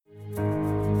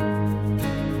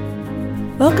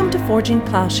Welcome to Forging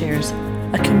Plowshares,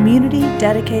 a community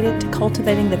dedicated to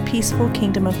cultivating the peaceful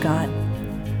kingdom of God.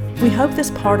 We hope this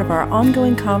part of our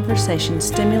ongoing conversation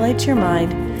stimulates your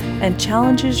mind and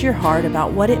challenges your heart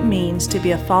about what it means to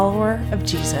be a follower of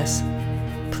Jesus.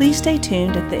 Please stay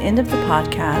tuned at the end of the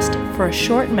podcast for a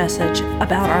short message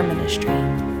about our ministry.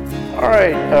 All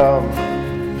right,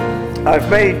 I've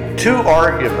made two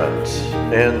arguments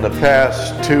in the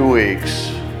past 2 weeks.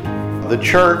 The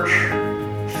church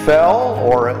fell,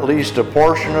 or at least a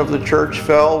portion of the church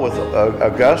fell with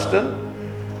Augustine.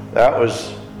 That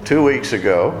was 2 weeks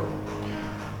ago.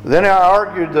 Then I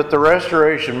argued that the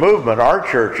Restoration Movement, our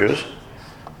churches,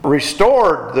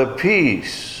 restored the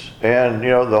peace and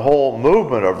the whole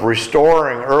movement of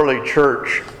restoring early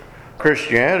church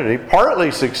Christianity partly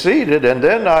succeeded, and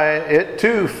then it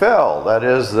too fell. That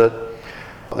is, that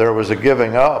there was a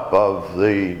giving up of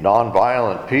the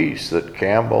nonviolent peace that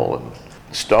Campbell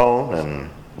and Stone and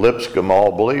Lipscomb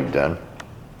all believed in.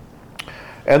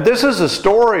 And this is a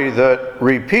story that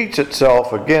repeats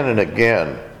itself again and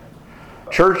again.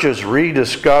 Churches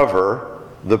rediscover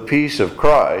the peace of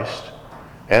Christ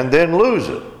and then lose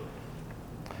it.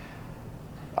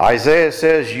 Isaiah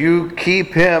says, "You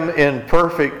keep him in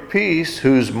perfect peace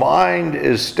whose mind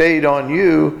is stayed on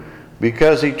you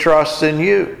because he trusts in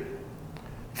you."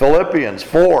 Philippians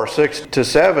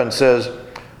 4:6-7 says,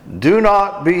 "Do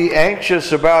not be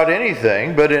anxious about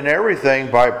anything, but in everything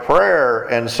by prayer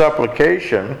and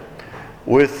supplication,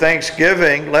 with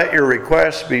thanksgiving, let your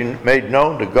requests be made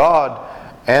known to God,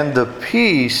 and the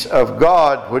peace of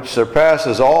God, which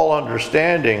surpasses all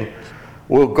understanding,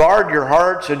 will guard your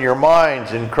hearts and your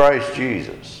minds in Christ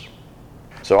Jesus."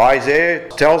 So Isaiah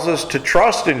tells us to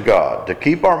trust in God, to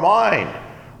keep our mind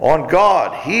on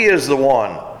God. He is the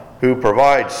one who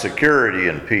provides security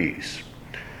and peace.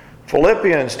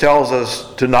 Philippians tells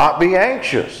us to not be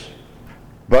anxious,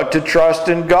 but to trust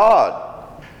in God.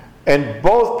 And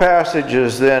both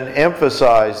passages then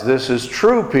emphasize this is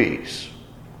true peace.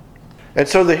 And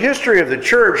so the history of the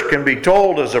church can be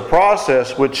told as a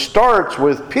process which starts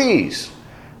with peace.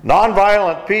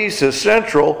 Nonviolent peace is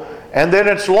central, and then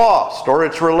it's lost or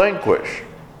it's relinquished.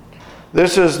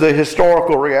 This is the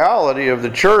historical reality of the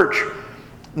church,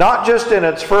 not just in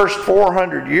its first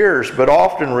 400 years, but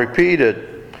often repeated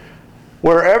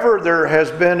wherever there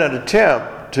has been an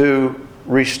attempt to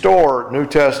restore New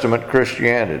Testament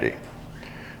Christianity.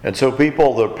 And so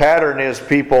the pattern is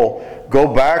people go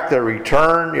back, they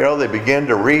return, they begin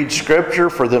to read Scripture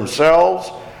for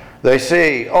themselves. They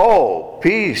say,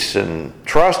 peace and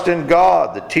trust in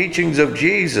God, the teachings of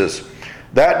Jesus,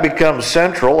 that becomes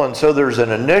central. And so there's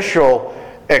an initial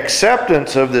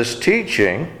acceptance of this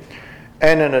teaching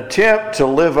and an attempt to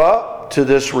live up to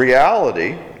this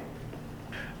reality,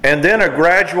 and then a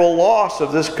gradual loss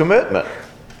of this commitment.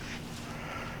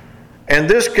 And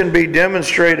this can be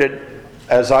demonstrated,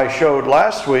 as I showed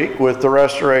last week, with the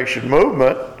Restoration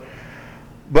Movement.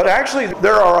 But actually,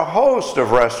 there are a host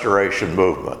of restoration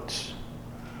movements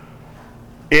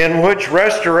in which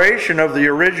restoration of the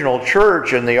original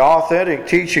church and the authentic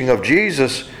teaching of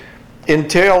Jesus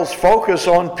entails focus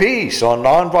on peace, on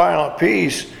nonviolent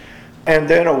peace, and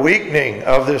then a weakening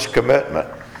of this commitment.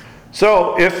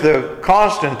 So if the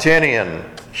Constantinian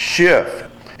shift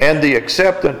and the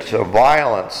acceptance of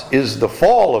violence is the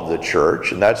fall of the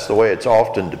church, and that's the way it's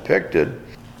often depicted,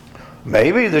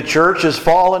 maybe the church has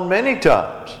fallen many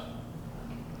times.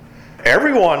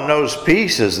 Everyone knows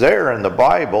peace is there in the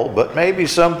Bible, but maybe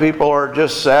some people are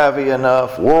just savvy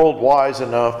enough, world-wise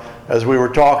enough, as we were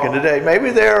talking today. Maybe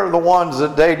they're the ones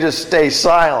that they just stay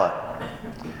silent.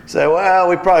 Say, well,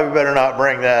 we probably better not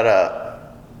bring that up.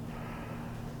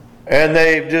 And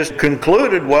they've just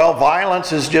concluded, well,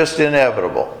 violence is just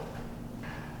inevitable.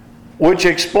 Which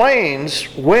explains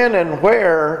when and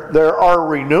where there are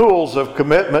renewals of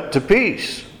commitment to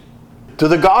peace, to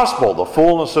the gospel, the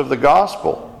fullness of the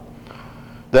gospel.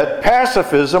 That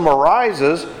pacifism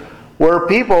arises where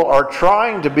people are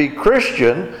trying to be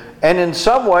Christian and in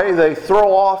some way they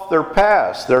throw off their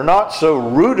past. They're not so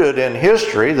rooted in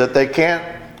history that they can't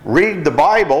read the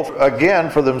Bible again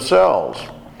for themselves.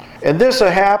 And this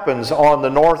happens on the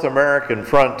North American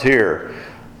frontier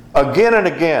again and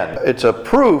again. It's a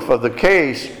proof of the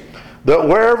case that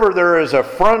wherever there is a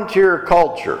frontier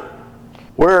culture,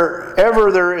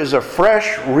 wherever there is a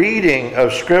fresh reading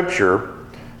of Scripture,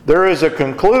 there is a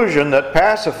conclusion that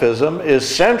pacifism is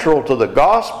central to the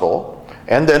gospel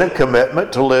and then a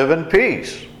commitment to live in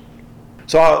peace.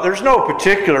 So there's no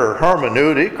particular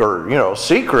hermeneutic or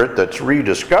secret that's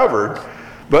rediscovered,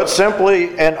 but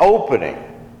simply an opening,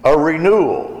 a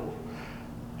renewal.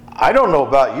 I don't know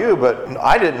about you, but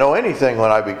I didn't know anything when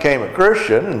I became a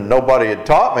Christian, and nobody had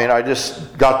taught me, and I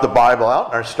just got the Bible out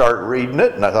and I started reading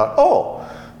it, and I thought,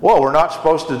 oh, well, we're not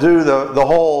supposed to do the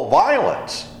whole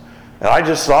violence. And I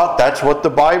just thought that's what the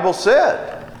Bible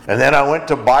said. And then I went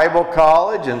to Bible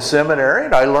college and seminary,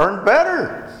 and I learned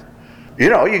better.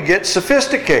 You know, you get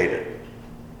sophisticated.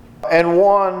 And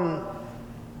one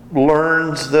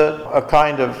learns that a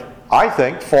kind of, I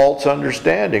think, false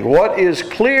understanding. What is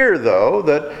clear, though,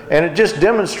 and it just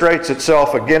demonstrates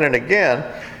itself again and again,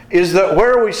 is that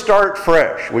where we start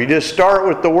fresh, we just start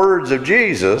with the words of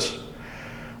Jesus,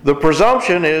 the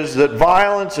presumption is that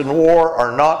violence and war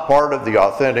are not part of the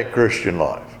authentic Christian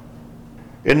life.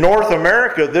 In North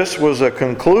America, this was a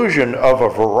conclusion of a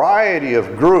variety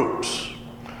of groups.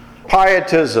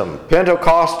 Pietism,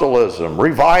 Pentecostalism,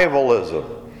 revivalism,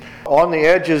 on the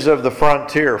edges of the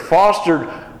frontier, fostered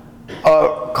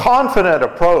a confident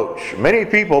approach. Many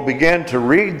people began to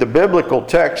read the biblical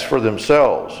text for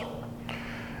themselves.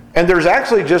 And there's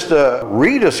actually just a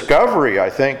rediscovery, I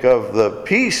think, of the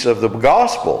peace of the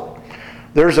gospel.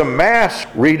 There's a mass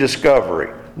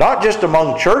rediscovery, not just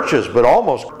among churches, but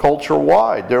almost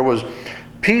culture-wide. There was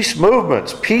peace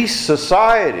movements, peace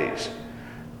societies,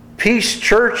 peace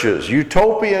churches,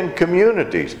 utopian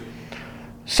communities.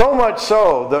 So much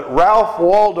so that Ralph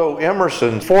Waldo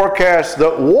Emerson forecasts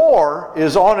that war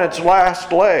is on its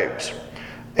last legs.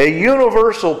 A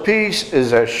universal peace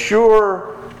is as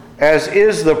sure as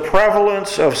is the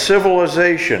prevalence of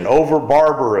civilization over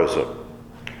barbarism,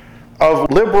 of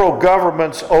liberal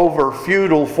governments over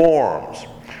feudal forms.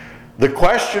 The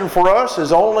question for us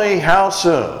is only how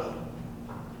soon.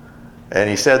 And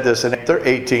he said this in the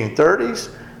 1830s.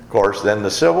 Of course, then the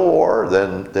Civil War,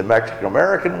 then the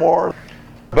Mexican-American War.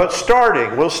 But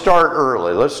we'll start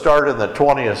early. Let's start in the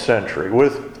 20th century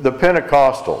with the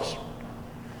Pentecostals.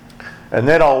 And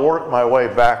then I'll work my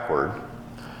way backward.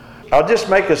 I'll just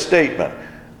make a statement.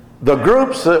 The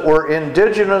groups that were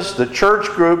indigenous, the church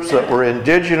groups that were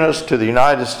indigenous to the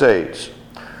United States,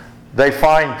 they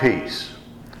find peace.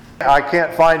 I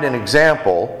can't find an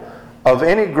example of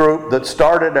any group that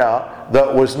started out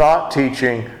that was not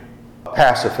teaching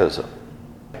pacifism.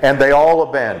 And they all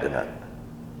abandon it.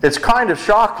 It's kind of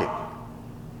shocking.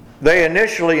 They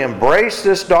initially embraced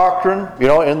this doctrine. You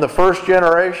know, in the first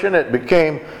generation, it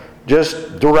became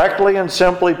just directly and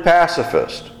simply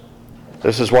pacifist.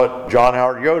 This is what John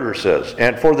Howard Yoder says.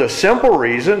 And for the simple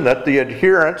reason that the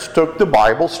adherents took the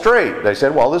Bible straight. They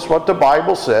said, well, this is what the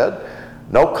Bible said.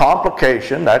 No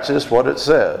complication. That's just what it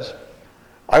says.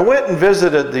 I went and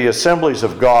visited the Assemblies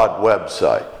of God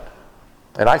website.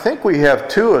 And I think we have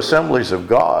 2 Assemblies of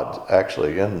God,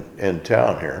 actually, in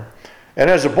town here. And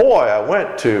as a boy,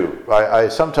 I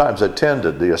sometimes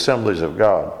attended the Assemblies of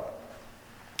God.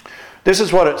 This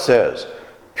is what it says.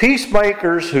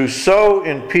 Peacemakers who sow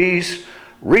in peace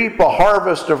reap a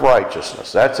harvest of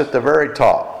righteousness. That's at the very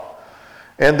top.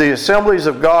 And the Assemblies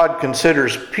of God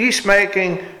considers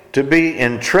peacemaking to be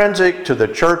intrinsic to the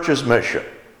church's mission.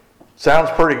 Sounds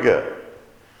pretty good.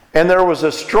 And there was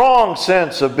a strong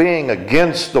sense of being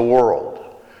against the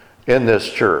world in this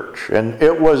church. And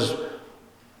it was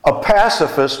a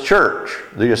pacifist church,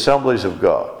 the Assemblies of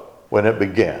God, when it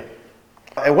began.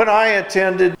 And when I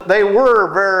attended, they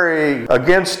were very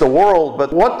against the world,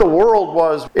 but what the world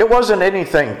was, it wasn't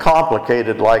anything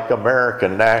complicated like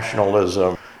American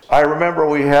nationalism. I remember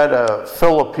we had a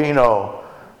Filipino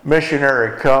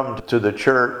missionary come to the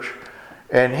church,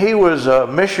 and he was a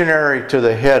missionary to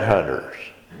the headhunters.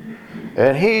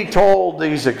 And he told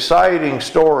these exciting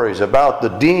stories about the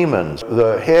demons.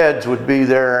 The heads would be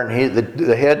there, and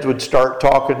the heads would start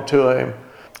talking to him.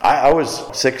 I was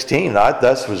 16. That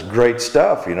was great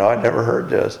stuff, you know. I never heard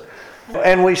this.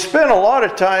 And we spent a lot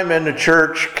of time in the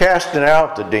church casting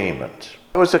out the demons.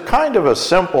 It was a kind of a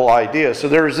simple idea. So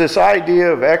there was this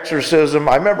idea of exorcism.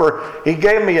 I remember he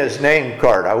gave me his name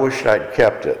card. I wish I'd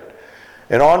kept it.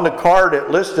 And on the card it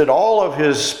listed all of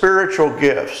his spiritual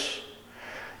gifts.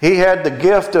 He had the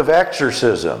gift of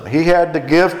exorcism. He had the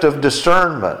gift of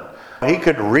discernment. He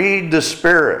could read the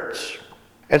spirits.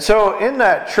 And so in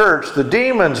that church, the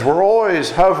demons were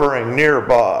always hovering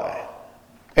nearby.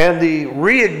 And the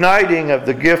reigniting of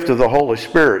the gift of the Holy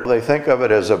Spirit, they think of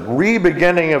it as a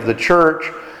re-beginning of the church.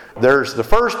 There's the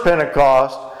first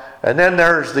Pentecost, and then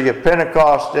there's the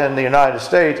Pentecost in the United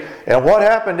States. And what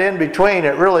happened in between,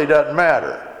 it really doesn't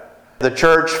matter. The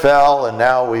church fell, and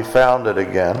now we found it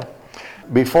again.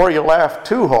 Before you laugh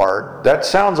too hard, that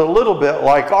sounds a little bit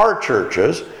like our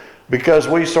churches, because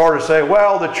we sort of say,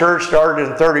 well, the church started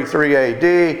in 33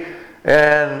 AD,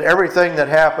 and everything that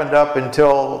happened up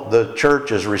until the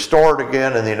church is restored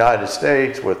again in the United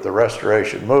States with the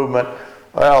Restoration Movement,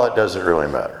 Well, it doesn't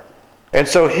really matter. And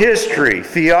so history,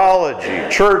 theology,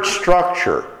 church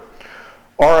structure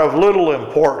are of little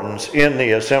importance in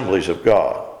the assemblies of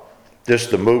God,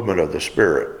 just the movement of the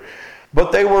Spirit.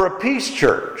 But they were a peace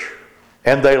church,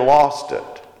 and they lost it.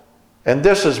 And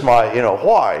this is my,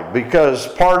 why? Because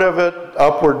part of it,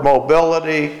 upward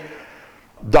mobility,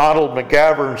 Donald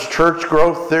McGavran's church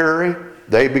growth theory,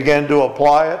 they began to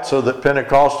apply it so that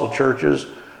Pentecostal churches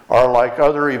are like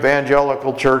other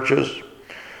evangelical churches.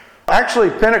 Actually,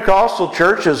 Pentecostal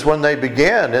churches, when they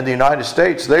began in the United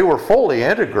States, they were fully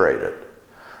integrated.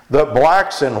 The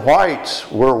blacks and whites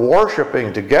were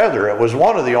worshiping together. It was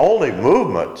one of the only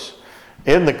movements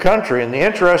in the country. And the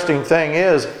interesting thing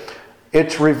is,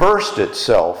 it's reversed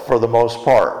itself for the most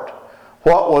part.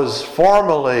 What was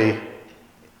formerly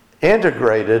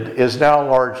integrated is now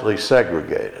largely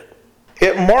segregated.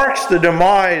 It marks the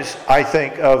demise, I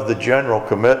think, of the general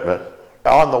commitment.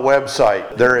 On the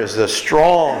website, there is a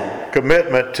strong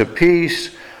commitment to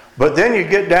peace, but then you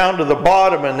get down to the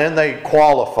bottom and then they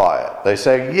qualify it. They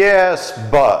say, yes,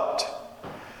 but.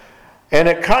 And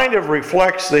it kind of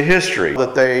reflects the history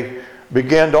that they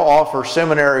began to offer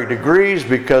seminary degrees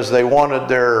because they wanted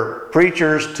their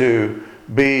preachers to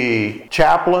be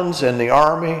chaplains in the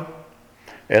army,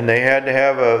 and they had to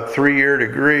have a 3-year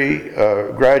degree,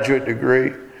 a graduate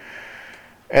degree.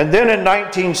 And then in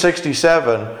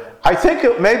 1967, I think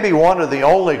it may be one of the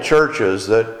only churches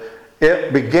that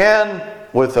it began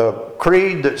with a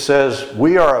creed that says,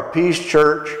 we are a peace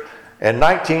church. In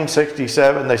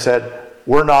 1967, they said,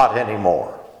 we're not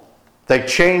anymore. They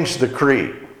changed the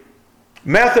creed.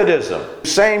 Methodism,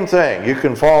 same thing. You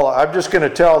can follow. I'm just going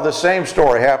to tell the same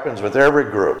story happens with every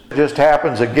group. It just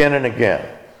happens again and again.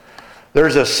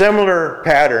 There's a similar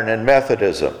pattern in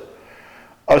Methodism.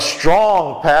 A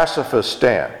strong pacifist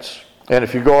stance. And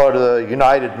if you go to the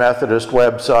United Methodist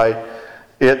website,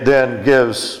 it then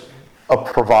gives a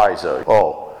proviso.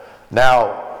 Oh,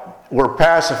 now we're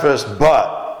pacifists,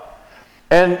 but.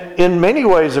 And in many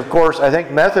ways, of course, I think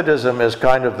Methodism is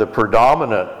kind of the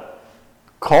predominant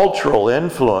cultural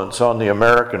influence on the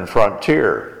American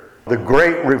frontier. The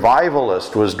great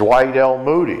revivalist was Dwight L.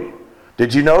 Moody.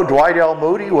 Did you know Dwight L.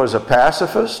 Moody was a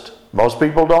pacifist? Most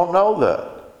people don't know that.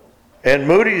 And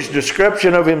Moody's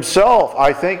description of himself,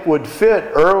 I think, would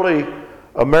fit early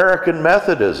American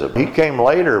Methodism. He came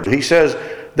later. He says,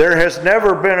 there has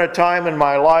never been a time in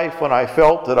my life when I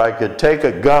felt that I could take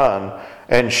a gun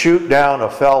and shoot down a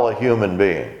fellow human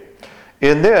being.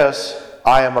 In this,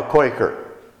 I am a Quaker.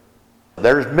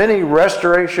 There's many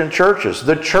Restoration churches.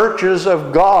 The Churches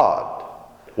of God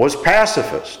was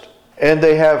pacifist. And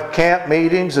they have camp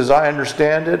meetings, as I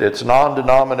understand it. It's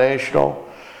non-denominational.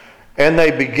 And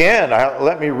they begin,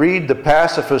 let me read the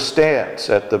pacifist stance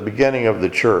at the beginning of the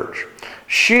church.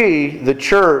 She, the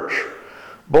church,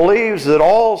 believes that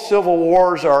all civil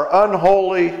wars are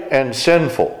unholy and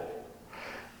sinful,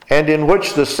 and in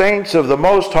which the saints of the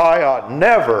Most High ought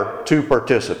never to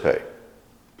participate.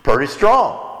 Pretty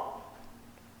strong.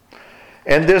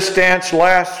 And this stance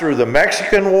lasts through the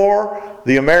Mexican War,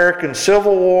 the American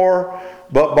Civil War,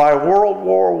 but by World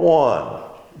War I,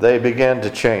 they began to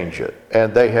change it,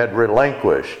 and they had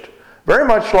relinquished, very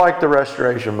much like the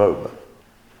Restoration movement.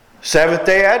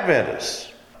 Seventh-day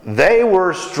Adventists, they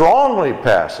were strongly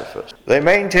pacifist. They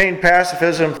maintained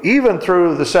pacifism even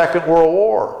through the Second World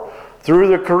War, through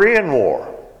the Korean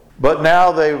War. But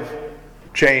now they've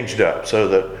changed up so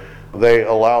that they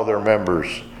allow their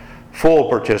members full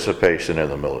participation in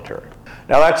the military.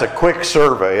 Now that's a quick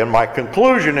survey, and my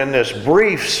conclusion in this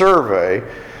brief survey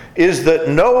is that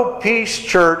no peace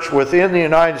church within the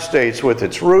United States, with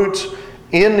its roots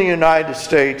in the United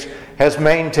States, has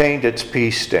maintained its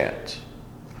peace stance.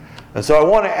 And so I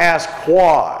want to ask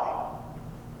why.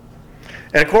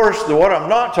 And of course, what I'm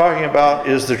not talking about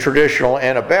is the traditional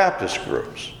Anabaptist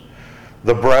groups,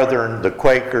 the Brethren, the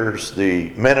Quakers, the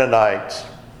Mennonites.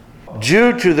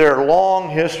 Due to their long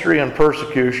history and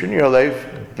persecution,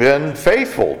 they've been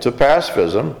faithful to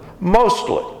pacifism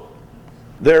mostly.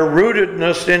 Their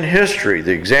rootedness in history,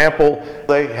 the example,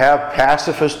 they have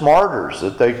pacifist martyrs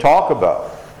that they talk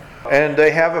about. And they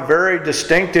have a very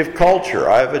distinctive culture.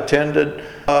 I've attended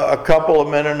a couple of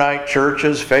Mennonite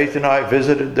churches. Faith and I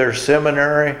visited their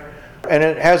seminary. And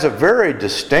it has a very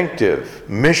distinctive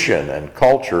mission and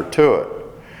culture to it.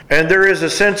 And there is a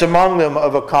sense among them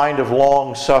of a kind of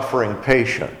long-suffering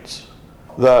patience.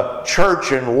 The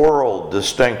church and world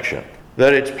distinction,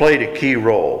 that it's played a key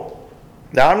role.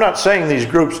 Now, I'm not saying these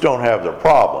groups don't have their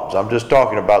problems. I'm just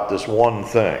talking about this one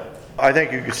thing. I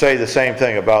think you could say the same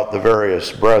thing about the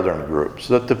various brethren groups,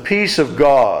 that the peace of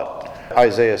God,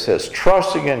 Isaiah says,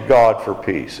 trusting in God for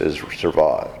peace, has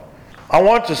survived. I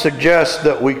want to suggest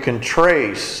that we can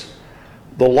trace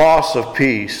the loss of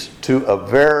peace to a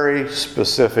very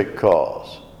specific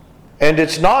cause. And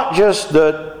it's not just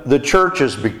that the church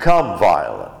has become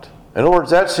violent. In other words,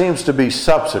 that seems to be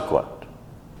subsequent,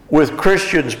 with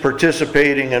Christians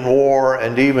participating in war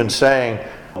and even saying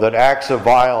that acts of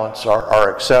violence are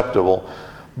acceptable.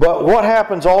 But what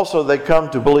happens also, they come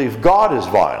to believe God is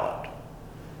violent.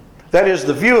 That is,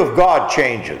 the view of God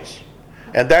changes.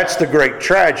 And that's the great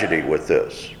tragedy with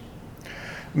this.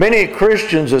 Many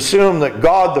Christians assume that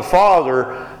God the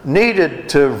Father needed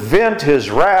to vent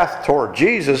his wrath toward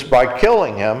Jesus by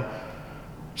killing him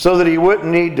so that he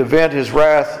wouldn't need to vent his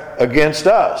wrath against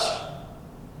us.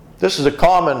 This is a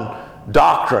common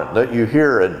doctrine that you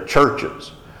hear in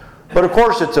churches. But of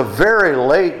course, it's a very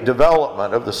late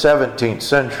development of the 17th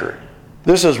century.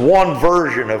 This is one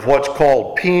version of what's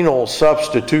called penal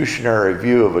substitutionary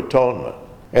view of atonement.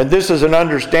 And this is an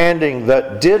understanding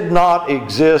that did not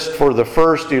exist for the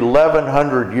first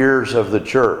 1100 years of the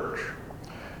church,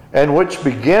 and which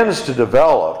begins to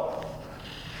develop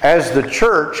as the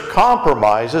church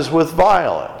compromises with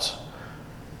violence.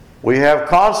 We have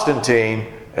Constantine,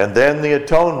 and then the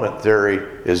atonement theory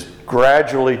is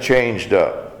gradually changed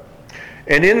up.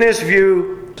 And in this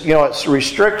view, it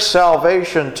restricts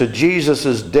salvation to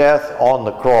Jesus' death on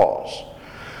the cross,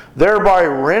 thereby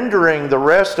rendering the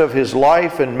rest of his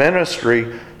life and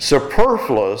ministry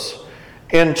superfluous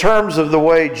in terms of the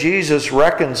way Jesus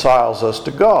reconciles us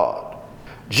to God.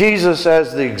 Jesus,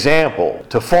 as the example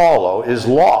to follow, is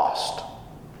lost.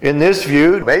 In this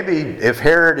view, maybe if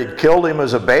Herod had killed him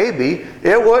as a baby,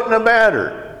 it wouldn't have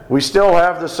mattered. We still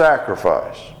have the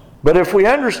sacrifice. But if we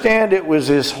understand it was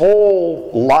his whole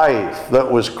life that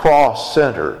was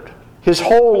cross-centered, his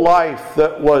whole life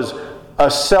that was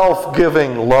a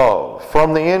self-giving love,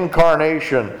 from the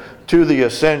incarnation to the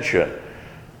ascension,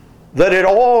 that it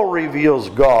all reveals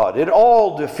God, it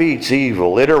all defeats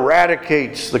evil, it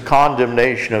eradicates the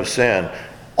condemnation of sin.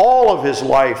 All of his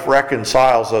life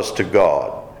reconciles us to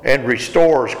God and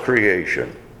restores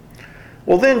creation.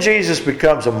 Well, then Jesus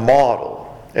becomes a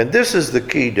model, and this is the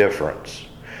key difference.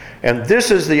 And this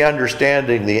is the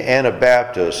understanding the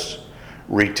Anabaptists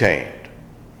retained.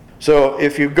 So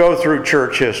if you go through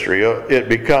church history, it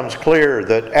becomes clear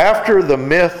that after the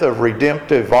myth of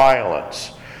redemptive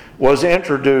violence was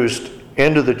introduced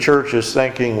into the church's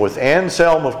thinking with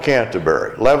Anselm of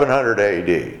Canterbury, 1100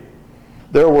 AD,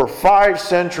 there were 5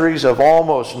 centuries of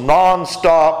almost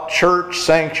non-stop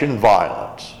church-sanctioned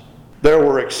violence. There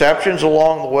were exceptions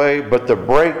along the way, but the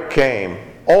break came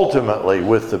ultimately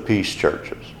with the peace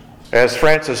churches. As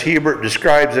Francis Hebert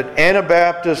describes it,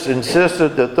 Anabaptists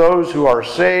insisted that those who are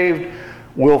saved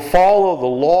will follow the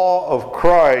law of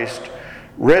Christ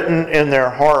written in their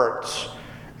hearts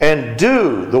and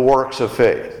do the works of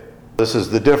faith. This is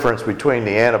the difference between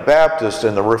the Anabaptists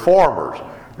and the Reformers.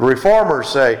 The Reformers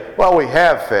say, well, we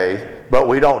have faith, but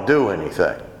we don't do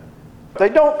anything. They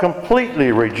don't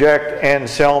completely reject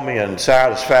Anselmian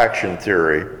satisfaction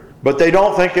theory, but they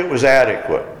don't think it was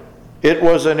adequate. It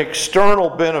was an external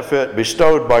benefit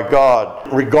bestowed by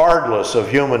God, regardless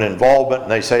of human involvement,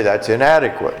 and they say that's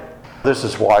inadequate. This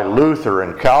is why Luther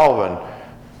and Calvin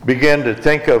began to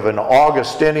think of an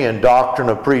Augustinian doctrine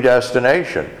of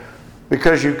predestination.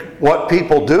 Because what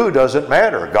people do doesn't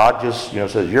matter. God just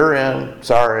says, you're in,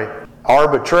 sorry,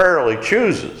 arbitrarily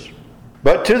chooses.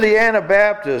 But to the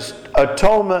Anabaptist,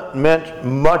 atonement meant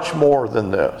much more than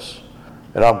this.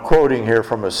 And I'm quoting here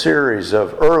from a series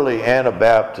of early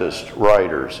Anabaptist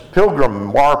writers. Pilgrim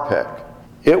Marpeck.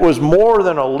 It was more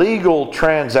than a legal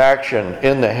transaction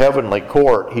in the heavenly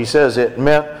court. He says it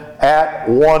meant at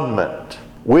one-ment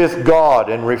with God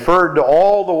and referred to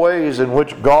all the ways in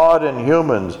which God and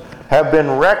humans have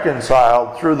been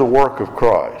reconciled through the work of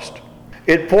Christ.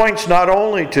 It points not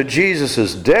only to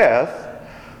Jesus' death,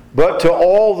 but to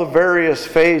all the various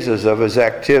phases of his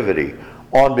activity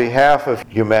on behalf of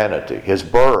humanity, his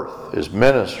birth, his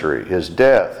ministry, his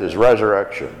death, his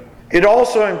resurrection. It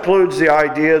also includes the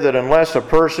idea that unless a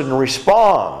person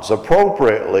responds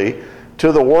appropriately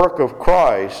to the work of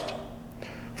Christ,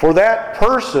 for that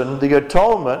person the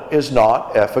atonement is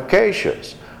not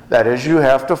efficacious. That is, you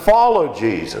have to follow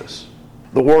Jesus.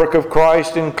 The work of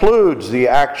Christ includes the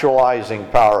actualizing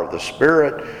power of the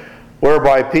Spirit,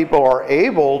 whereby people are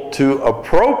able to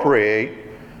appropriate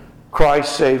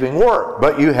Christ's saving work,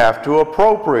 but you have to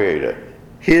appropriate it.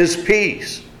 His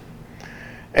peace.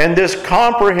 And this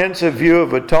comprehensive view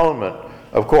of atonement,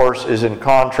 of course, is in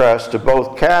contrast to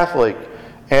both Catholic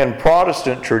and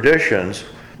Protestant traditions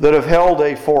that have held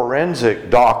a forensic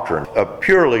doctrine, a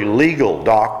purely legal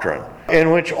doctrine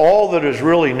in which all that is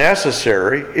really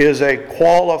necessary is a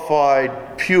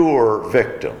qualified, pure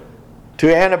victim.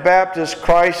 To Anabaptists,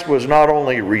 Christ was not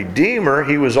only Redeemer,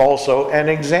 he was also an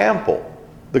example.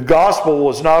 The gospel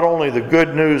was not only the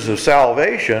good news of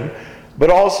salvation, but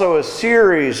also a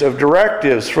series of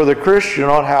directives for the Christian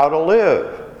on how to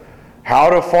live, how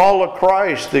to follow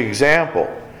Christ, the example.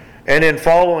 And in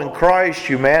following Christ,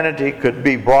 humanity could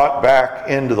be brought back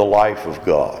into the life of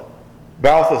God.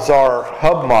 Balthasar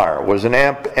Hubmaier was an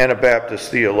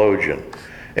Anabaptist theologian,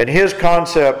 and his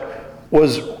concept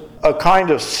was a kind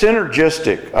of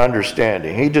synergistic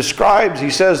understanding. He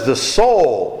says, the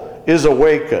soul is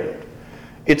awakened.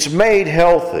 It's made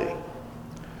healthy.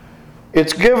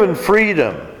 It's given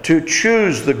freedom to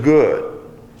choose the good.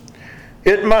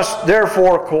 It must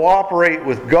therefore cooperate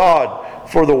with God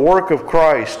for the work of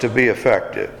Christ to be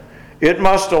effective. It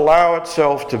must allow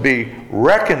itself to be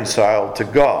reconciled to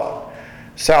God.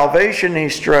 Salvation, he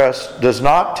stressed, does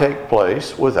not take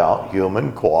place without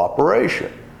human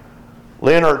cooperation.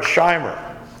 Leonard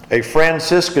Scheimer, a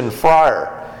Franciscan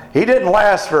friar, he didn't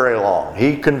last very long.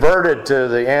 He converted to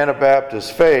the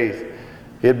Anabaptist faith.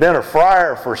 He had been a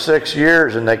friar for 6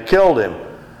 years, and they killed him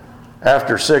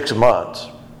after 6 months.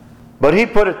 But he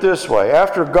put it this way: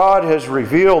 after God has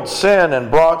revealed sin and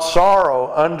brought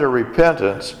sorrow unto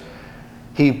repentance,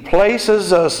 he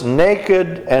places us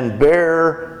naked and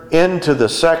bare into the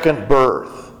second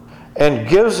birth, and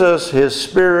gives us his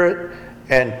Spirit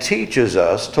and teaches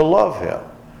us to love him.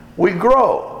 We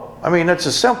grow. I mean, it's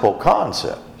a simple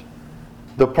concept.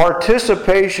 The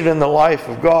participation in the life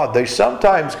of God, they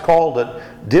sometimes called it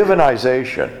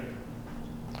divinization.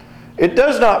 It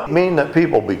does not mean that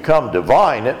people become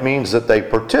divine. It means that they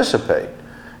participate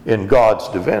in God's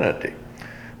divinity.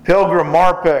 Pilgrim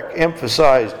Marpeck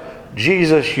emphasized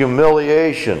Jesus'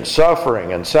 humiliation,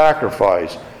 suffering, and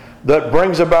sacrifice that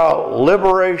brings about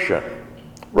liberation,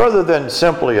 rather than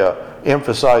simply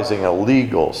emphasizing a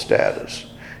legal status.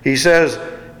 He says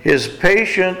his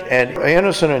patient and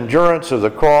innocent endurance of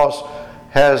the cross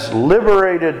has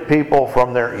liberated people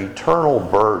from their eternal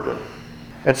burden.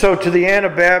 And so to the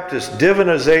Anabaptist,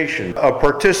 divinization, a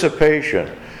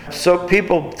participation. So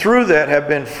people through that have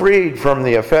been freed from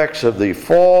the effects of the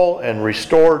fall and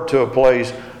restored to a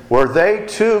place where they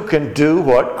too can do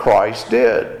what Christ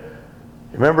did.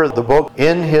 Remember the book,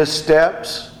 In His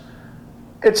Steps?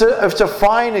 It's a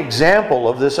fine example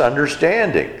of this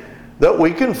understanding that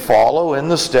we can follow in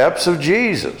the steps of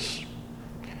Jesus.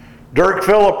 Dirk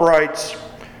Phillip writes,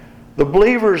 the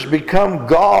believers become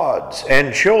gods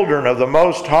and children of the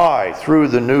Most High through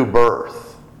the new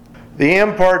birth. The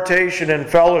impartation and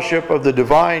fellowship of the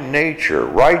divine nature,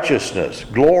 righteousness,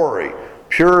 glory,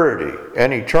 purity,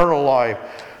 and eternal life,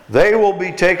 they will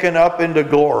be taken up into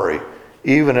glory,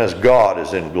 even as God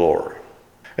is in glory.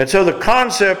 And so the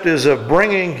concept is of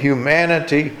bringing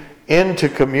humanity into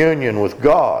communion with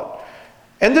God.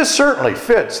 And this certainly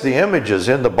fits the images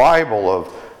in the Bible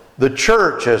of the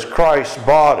church as Christ's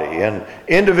body and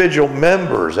individual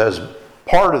members as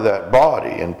part of that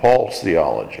body in Paul's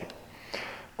theology.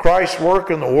 Christ's work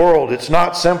in the world, it's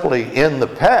not simply in the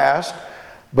past,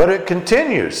 but it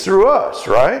continues through us,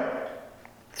 right?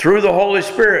 Through the Holy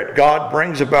Spirit, God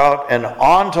brings about an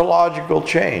ontological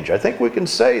change. I think we can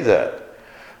say that.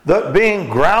 That being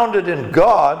grounded in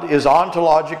God is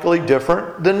ontologically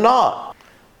different than not.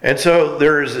 And so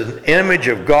there is an image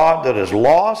of God that is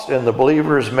lost, and the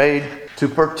believer is made to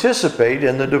participate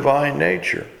in the divine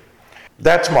nature.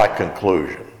 That's my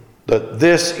conclusion, that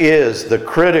this is the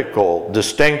critical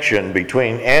distinction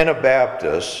between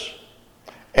Anabaptists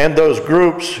and those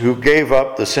groups who gave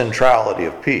up the centrality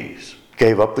of peace,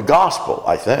 gave up the gospel,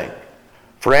 I think.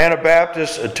 For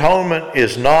Anabaptists, atonement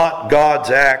is not God's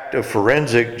act of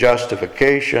forensic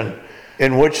justification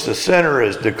in which the sinner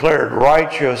is declared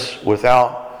righteous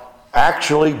without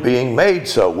actually being made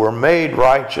so. We're made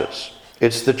righteous.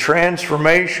 It's the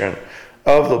transformation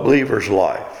of the believer's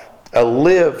life, a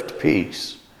lived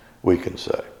peace, we can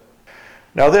say.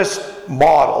 Now this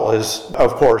model is,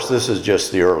 of course, this is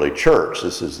just the early church.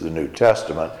 This is the New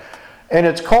Testament. And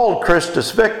it's called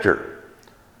Christus Victor.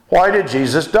 Why did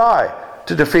Jesus die?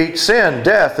 To defeat sin,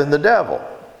 death, and the devil.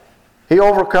 He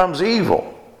overcomes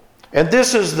evil. And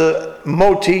this is the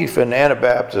motif in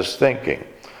Anabaptist thinking.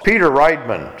 Peter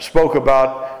Reidman spoke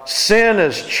about sin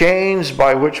as chains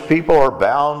by which people are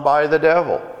bound by the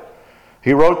devil.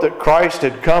 He wrote that Christ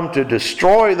had come to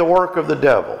destroy the work of the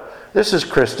devil. This is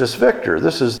Christus Victor.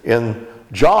 This is in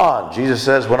John. Jesus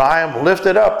says, when I am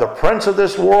lifted up, the prince of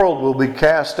this world will be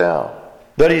cast down.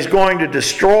 That he's going to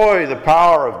destroy the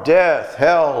power of death,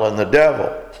 hell, and the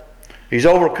devil. He's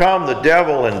overcome the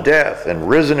devil and death and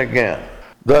risen again.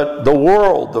 The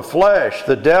world, the flesh,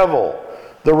 the devil,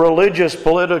 the religious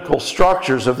political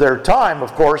structures of their time,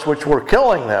 of course, which were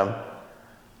killing them.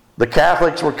 The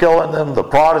Catholics were killing them, the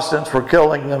Protestants were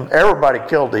killing them, everybody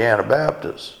killed the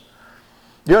Anabaptists.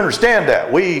 You understand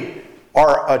that? We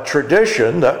are a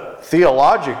tradition that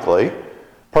theologically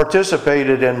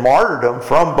participated in martyrdom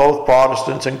from both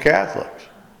Protestants and Catholics.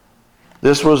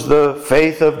 This was the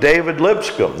faith of David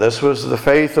Lipscomb. This was the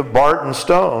faith of Barton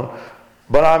Stone.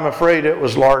 But I'm afraid it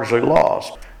was largely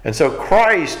lost. And so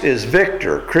Christ is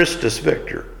victor, Christus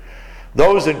victor.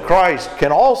 Those in Christ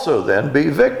can also then be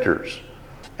victors.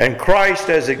 And Christ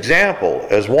as example,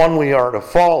 as one we are to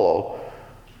follow,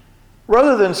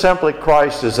 rather than simply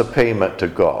Christ as a payment to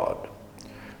God.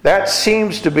 That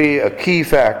seems to be a key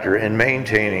factor in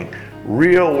maintaining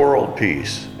real world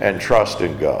peace and trust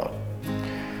in God.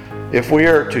 If we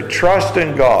are to trust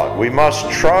in God, we must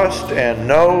trust and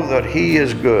know that He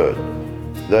is good,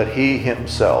 that He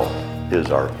Himself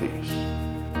is our peace.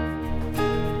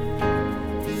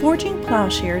 Forging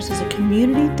Plowshares is a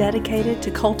community dedicated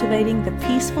to cultivating the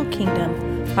peaceful kingdom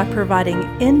by providing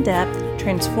in-depth,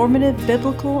 transformative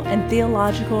biblical and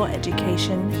theological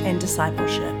education and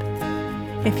discipleship.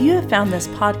 If you have found this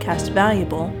podcast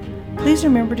valuable, please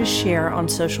remember to share on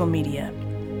social media.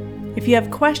 If you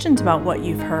have questions about what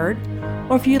you've heard,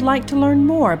 or if you'd like to learn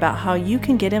more about how you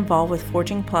can get involved with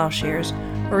Forging Plowshares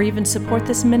or even support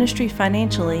this ministry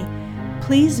financially,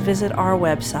 please visit our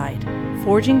website,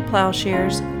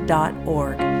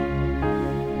 forgingplowshares.org.